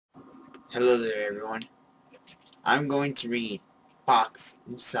Hello there, everyone. I'm going to read Fox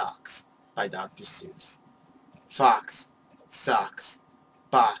and Socks by Dr. Seuss. Fox, socks,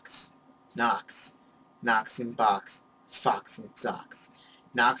 box, knocks, knocks in box, fox and socks.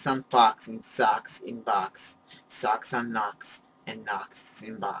 Knocks on fox and socks in box, socks on knocks and knocks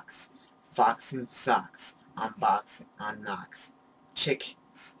in box. Fox and socks on box on knocks. Chicks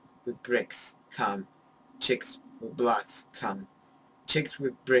with bricks come, chicks with blocks come, chicks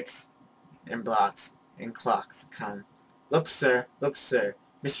with bricks and blocks and clocks come. Look, sir,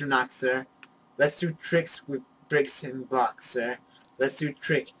 Mr. Knox, sir. Let's do tricks with bricks and blocks, sir. Let's do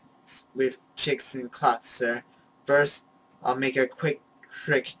tricks with chicks and clocks, sir. First, I'll make a quick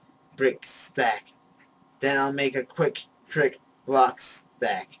trick brick stack. Then I'll make a quick trick block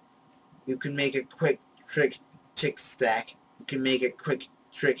stack. You can make a quick trick chick stack. You can make a quick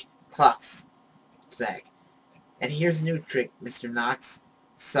trick clocks stack. And here's a new trick, Mr. Knox.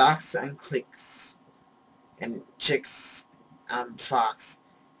 Socks on clicks, and chicks on fox,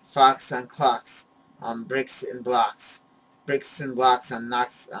 fox on clocks, on bricks and blocks, bricks and blocks on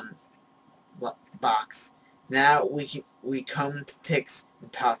knocks on box. Now we come to ticks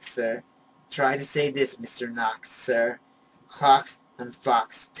and talk, sir. Try to say this, Mr. Knox, sir. Clocks on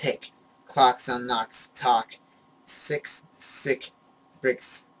fox tick, clocks on knocks talk. Six sick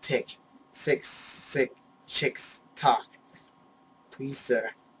bricks tick, six sick chicks talk. Please, sir,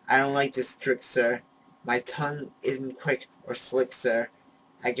 I don't like this trick, sir. My tongue isn't quick or slick, sir.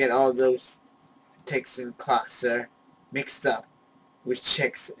 I get all those ticks and clocks, sir, mixed up with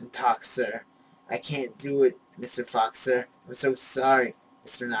chicks and talk, sir. I can't do it, Mr. Fox, sir. I'm so sorry,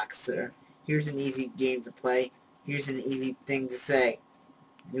 Mr. Knox, sir. Here's an easy game to play. Here's an easy thing to say.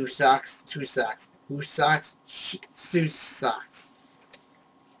 New socks, two socks. Whose socks? Sue's socks.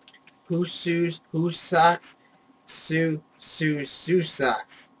 Whose shoes? Whose socks? Sue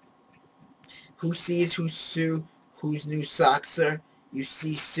socks. Who sees who's Sue? Whose new socks, sir? You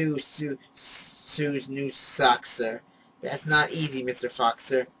see Sue's new socks, sir. That's not easy, Mr. Fox,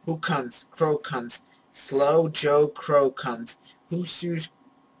 sir. Who comes? Crow comes. Slow Joe Crow comes. Who Sue's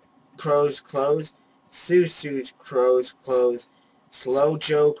Crow's clothes? Sue's Crow's clothes. Slow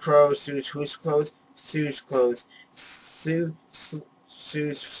Joe Crow Sue's whose clothes? Sue's clothes.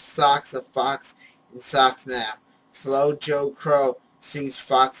 Sue's socks a fox in socks now. Slow Joe Crow Sue's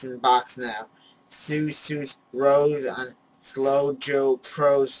fox in box now. Sue's rose on Slow Joe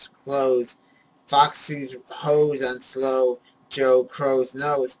Crow's clothes. Fox Sue's hose on Slow Joe Crow's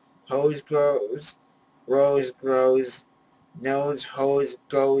nose. Hose grows, rose grows, nose hose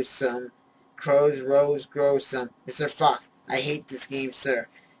goes some. Crow's rose grows some. Mr. Fox, I hate this game, sir.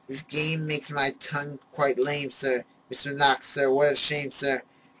 This game makes my tongue quite lame, sir. Mr. Knox, sir, what a shame, sir.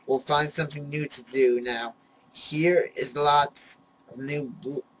 We'll find something new to do now. Here is lots of new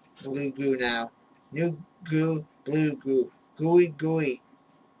blue goo now. New goo, blue goo, gooey gooey,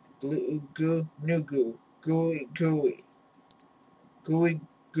 blue goo, new goo, gooey gooey, gooey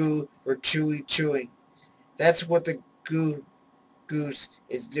goo, or chewy chewing. That's what the goose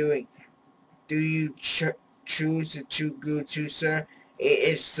is doing. Do you choose to chew goo too, sir?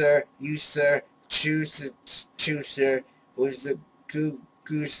 If, sir, you, sir, choose to chew, sir, was the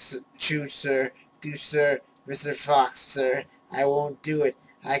goose chew, sir? Do, sir, Mr. Fox, sir, I won't do it.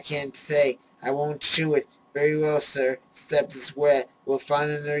 I can't say. I won't chew it. Very well, sir. Step this way. We'll find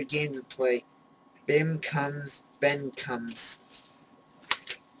another game to play. Bim comes, Ben comes.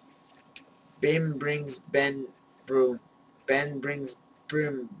 Bim brings Ben broom. Ben brings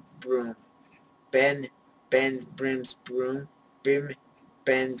broom. Ben bends Brim's broom. Bim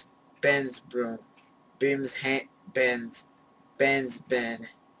bends Ben's broom. Bim's bends Ben.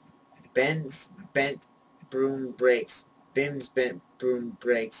 Ben's bent broom breaks. Bim's bent broom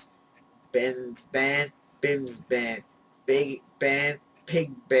breaks. Ben's ban, Bim's ban. Big ban,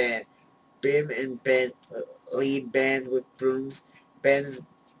 pig ban. Bim and Ben lead bands with brooms. Ben's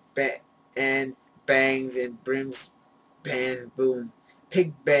and bangs and Brim's ban boom.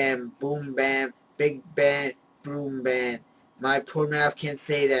 Pig bam, boom bam, big ban, broom ban. My poor mouth can't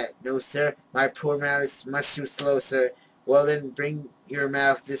say that. No, sir, my poor mouth is much too slow, sir. Well, then, bring your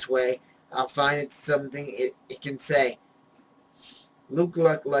mouth this way. I'll find it something it can say. Luke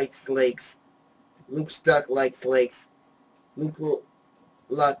Luck likes lakes. Luke Duck likes lakes. Luke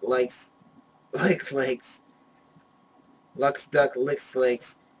Luck likes lakes. Luck's Duck licks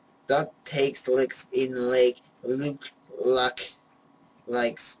lakes. Duck takes licks in lake. Luke Luck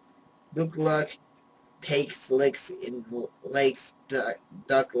likes. Luke Luck takes licks in lakes.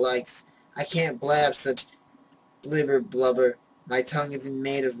 Duck likes. I can't blab such blubber. My tongue isn't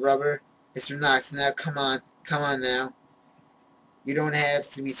made of rubber. Mr. Knox, now come on now. You don't have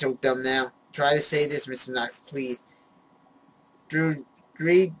to be so dumb now. Try to say this, Mr. Knox, please. Through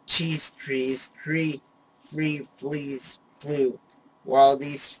 3 cheese trees, 3 free fleas flew. While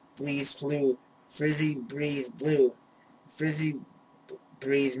these fleas flew, Frizzy breeze blew. Frizzy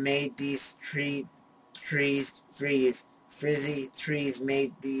breeze made these trees freeze. Frizzy trees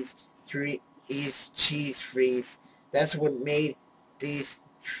made these cheese freeze. That's what made these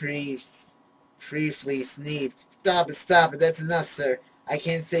tree fleas sneeze. Stop it, that's enough, sir. I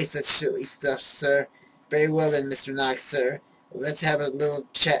can't say such silly stuff, sir. Very well then, Mr. Knox, sir. Let's have a little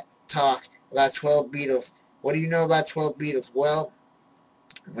talk about 12 beetles. What do you know about 12 beetles? Well,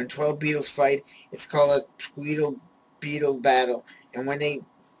 when 12 beetles fight, it's called a tweedle beetle battle. And when they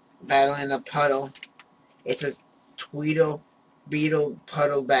battle in a puddle, it's a tweedle beetle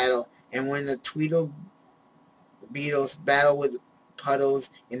puddle battle. And when the tweedle beetles battle with puddles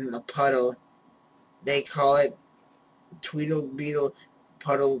in a puddle, they call it tweedle beetle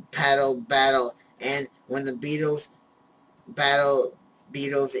puddle paddle battle. And when the beetles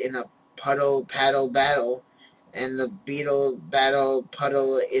in a puddle paddle battle, and the beetle battle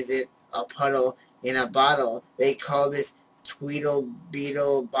puddle isn't a puddle in a bottle, they call this tweedle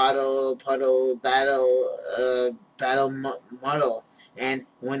beetle bottle puddle battle muddle. And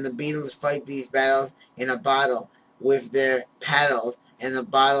when the beetles fight these battles in a bottle with their paddles, and the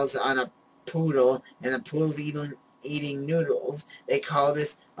bottle's on a poodle, and the poodle's eating noodles, they call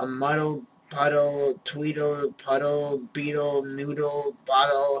this a muddle puddle, tweedle, puddle, beetle, noodle,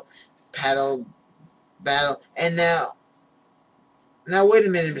 bottle, paddle, battle. And now wait a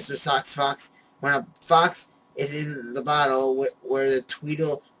minute, Mr. Sox Fox. When a fox is in the bottle where the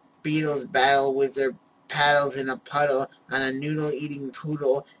tweedle beetles battle with their paddles in a puddle on a noodle-eating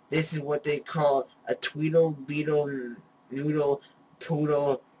poodle, this is what they call a tweedle beetle noodle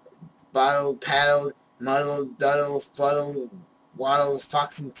poodle bottle paddle muddle duddle fuddle waddle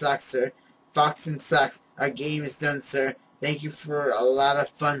fox and socks, sir. Fox and socks. Our game is done, sir. Thank you for a lot of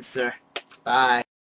fun, sir. Bye.